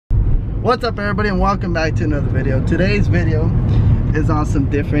What's up everybody and welcome back to another video. Today's video is on some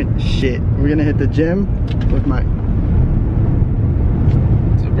different shit. We're gonna hit the gym with my...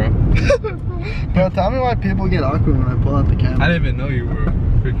 What's up, bro? Bro, tell me why people get awkward when I pull out the camera. I didn't even know you were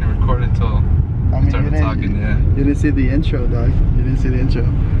freaking recording until I started talking, yeah. You didn't see the intro, dog. You didn't see the intro.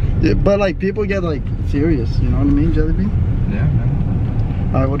 Yeah, but like people get like serious, you know what I mean, Jellybean? Yeah,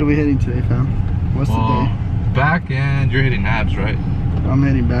 man. Alright, what are we hitting today, fam? What's the day? Back and you're hitting abs, right? I'm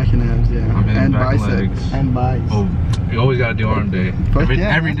hitting back and abs, yeah. I'm hitting and back biceps. legs. And biceps. Oh, you always gotta do arm day.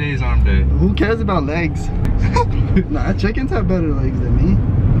 Every day is arm day. Who cares about legs? Nah, chickens have better legs than me.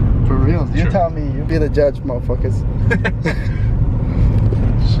 For real. You tell me. You be the judge, motherfuckers.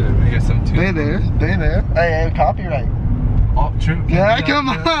 Shit, we get some too. Stay there. Stay there. Hey, copyright. Oh, true. Yeah, come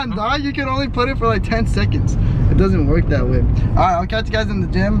on, dog. You can only put it for like 10 seconds. It doesn't work that way. Alright, I'll catch you guys in the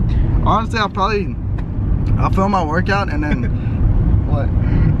gym. Honestly, I'll film my workout and then what?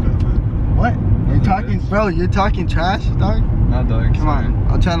 What? You're talking, bro, you're talking trash, dog? Nah, dog. Come on.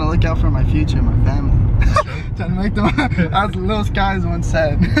 I'm trying to look out for my future, my family. Trying to make them, as Lil Skies once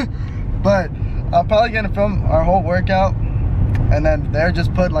said. But I'm probably gonna film our whole workout and then there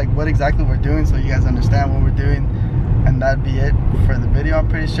just put like what exactly we're doing so you guys understand what we're doing. And that'd be it for the video, I'm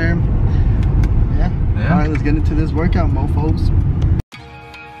pretty sure. Yeah. Alright, let's get into this workout, mofos.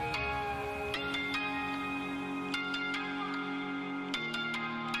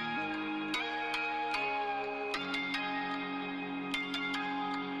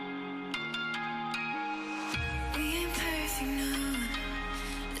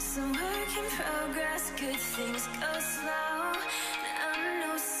 Progress, good things go slow. I'm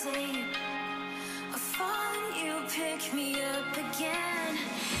no saint. I fall and you pick me up again.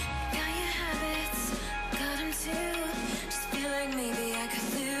 Got your habits, got them too. Just feel like maybe I could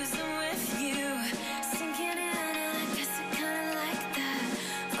lose them with you. Sinking in, and I guess I kinda like that.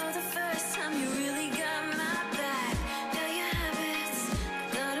 For the first time, you really got my back. Got your habits,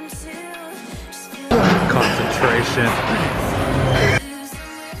 got them too. Just feel like concentration.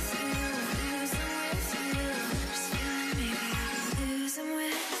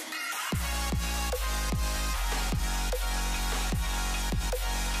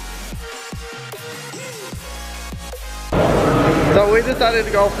 So we decided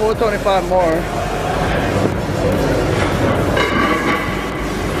to go 425 more.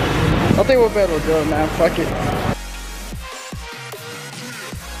 I think we'll be able to do it, man. Fuck it.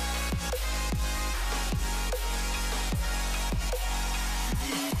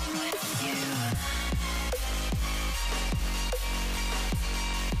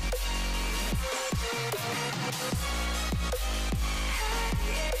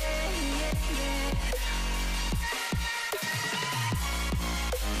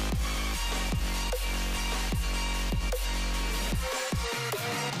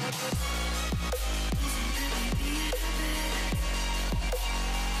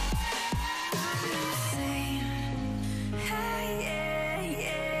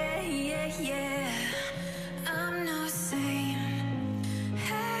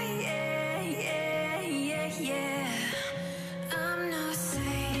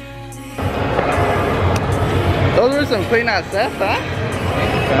 Those were some clean ass sets, huh?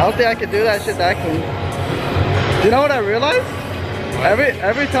 I don't think I could do that shit that clean. You know what I realized?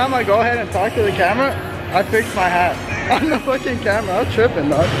 Every time I go ahead and talk to the camera, I fix my hat on the fucking camera. I'm tripping,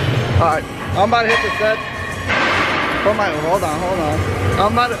 dog. Alright, I'm about to hit the set. Hold on.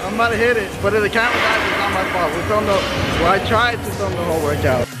 I'm about to hit it, but if the camera dies, it's not my fault. I tried to film the whole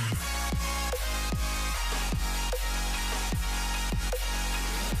workout.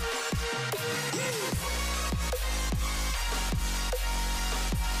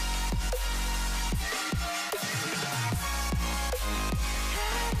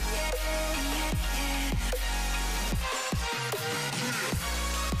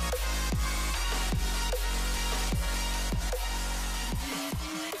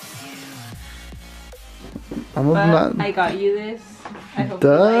 I got you this. I hope you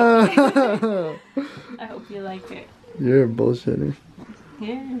like it. I hope you like it. You're a bullshitter.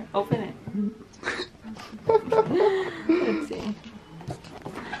 Here, open it. Let's see.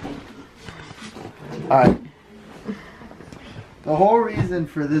 Alright. The whole reason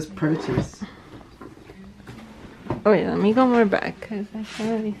for this purchase. Oh wait, let me go more back because I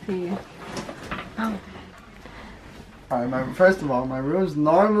can't really see you. Oh. Alright, first of all, my room's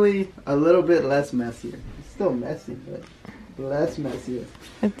normally a little bit less messier. It's still messy, but less messier.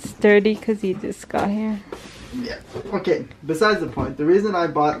 It's dirty because you just got here. Yeah. Okay, besides the point, the reason I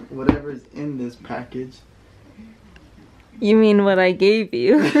bought whatever's in this package. You mean what I gave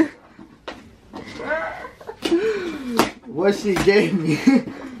you? What she gave me.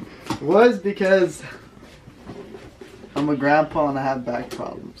 was because I'm a grandpa and I have back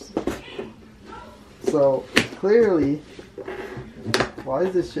problems. So clearly, why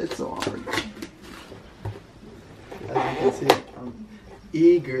is this shit so hard? As you can see, I'm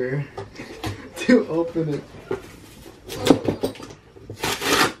eager to open it.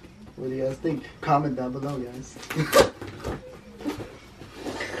 What do you guys think? Comment down below, guys.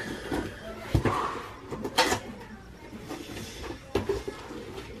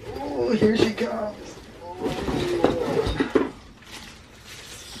 Oh, here she comes.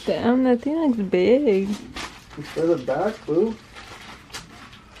 Damn, that thing looks big. It's for the back, boo.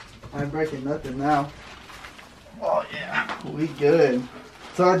 I ain't breaking nothing now. Oh yeah, we good.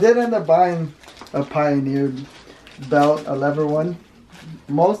 So I did end up buying a Pioneer belt, a lever one.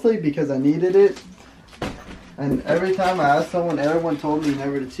 Mostly because I needed it. And every time I asked someone, everyone told me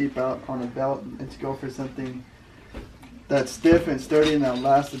never to cheap out on a belt and to go for something that's stiff and sturdy and that'll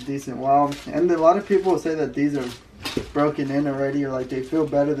last a decent while. And a lot of people will say that these are broken in already, or like they feel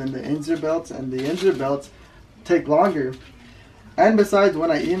better than the Inzer belts, and the Inzer belts take longer. And besides,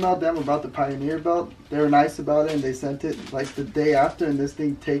 when I emailed them about the Pioneer belt, they were nice about it and they sent it like the day after, and this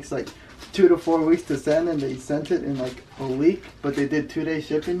thing takes like 2 to 4 weeks to send, and they sent it in like a week, but they did 2-day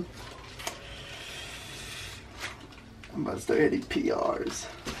shipping. I'm about to start hitting PRs.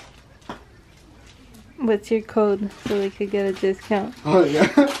 What's your code so we could get a discount? Oh yeah.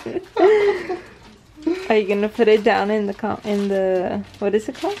 Are you gonna put it down in the what is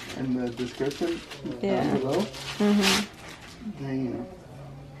it called? In the description. Yeah. Down below. Mhm. Damn.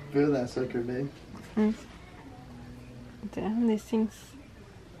 Feel that sucker, babe. Mm. Damn, these things.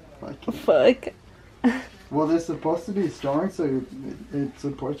 Fuck. Fuck. Well, they're supposed to be strong, so it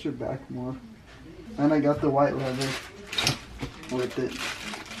supports your back more. And I got the white leather with it.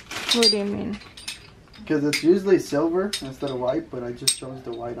 What do you mean? Because it's usually silver instead of white, but I just chose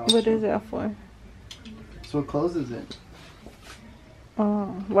the white option. What is that for? So it closes it. Oh,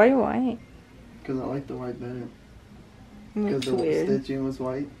 why white? Because I like the white better. That's Because the weird. stitching was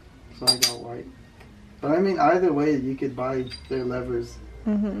white, so I got white. But I mean, either way, you could buy their levers.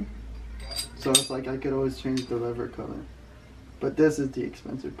 Mhm. So it's like I could always change the lever color. But this is the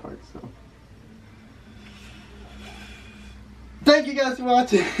expensive part, so. Thank you guys for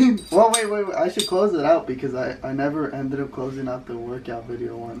watching. Well, wait. I should close it out because I never ended up closing out the workout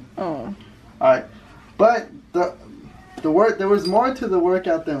video one. Oh. Alright. But there was more to the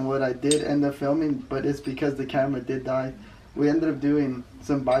workout than what I did end up filming, but it's because the camera did die. We ended up doing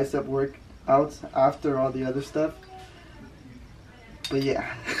some bicep workouts after all the other stuff. But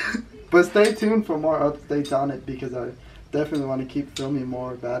yeah. But stay tuned for more updates on it because I definitely want to keep filming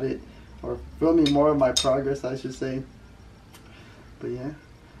more about it. Or filming more of my progress, I should say. But yeah.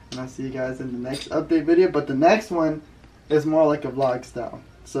 And I'll see you guys in the next update video. But the next one is more like a vlog style.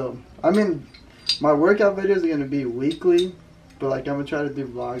 So, I mean, my workout videos are going to be weekly. But like, I'm going to try to do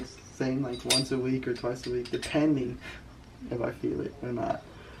vlogs saying like once a week or twice a week. Depending if I feel it or not.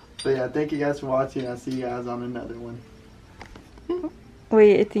 But yeah, thank you guys for watching. I'll see you guys on another one.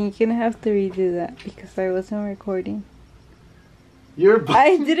 Wait, I think you're gonna have to redo that because I wasn't recording.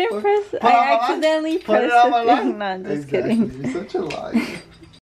 I didn't press. I accidentally pressed it on my the thing. line. No, I'm just Exactly. kidding. You're such a liar.